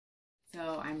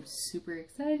I'm super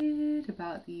excited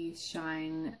about these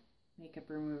Shine makeup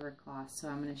remover cloths, so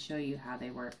I'm going to show you how they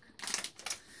work.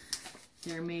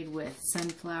 They're made with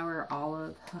sunflower,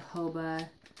 olive, jojoba,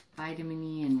 vitamin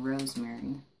E, and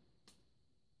rosemary.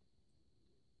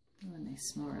 Oh, and they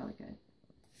smell really good.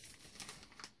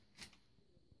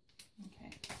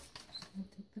 Okay, so I'm going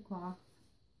to take the cloth,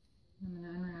 I'm going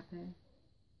to unwrap it.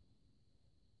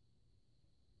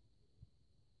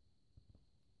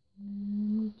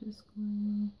 And I'm just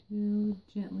going to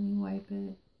gently wipe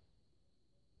it.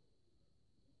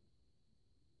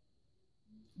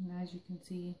 And as you can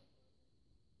see,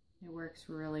 it works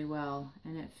really well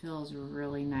and it feels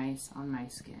really nice on my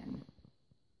skin.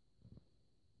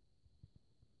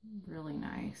 Really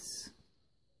nice.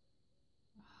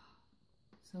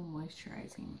 So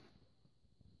moisturizing.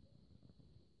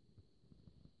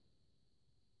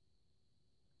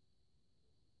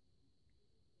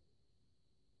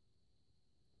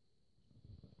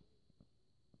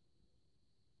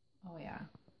 Oh yeah,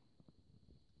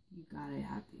 you gotta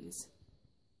have these.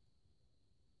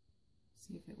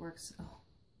 See if it works. Oh,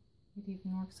 it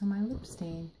even works on my lip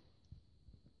stain.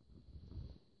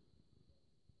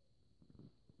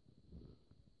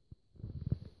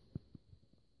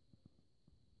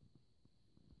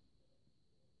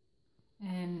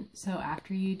 And so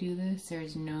after you do this,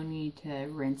 there's no need to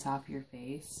rinse off your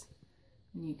face.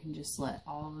 And you can just let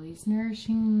all of these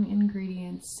nourishing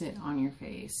ingredients sit on your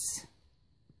face.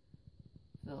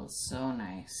 Feels so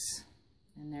nice.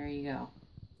 And there you go.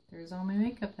 There's all my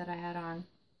makeup that I had on.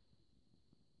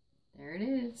 There it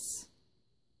is.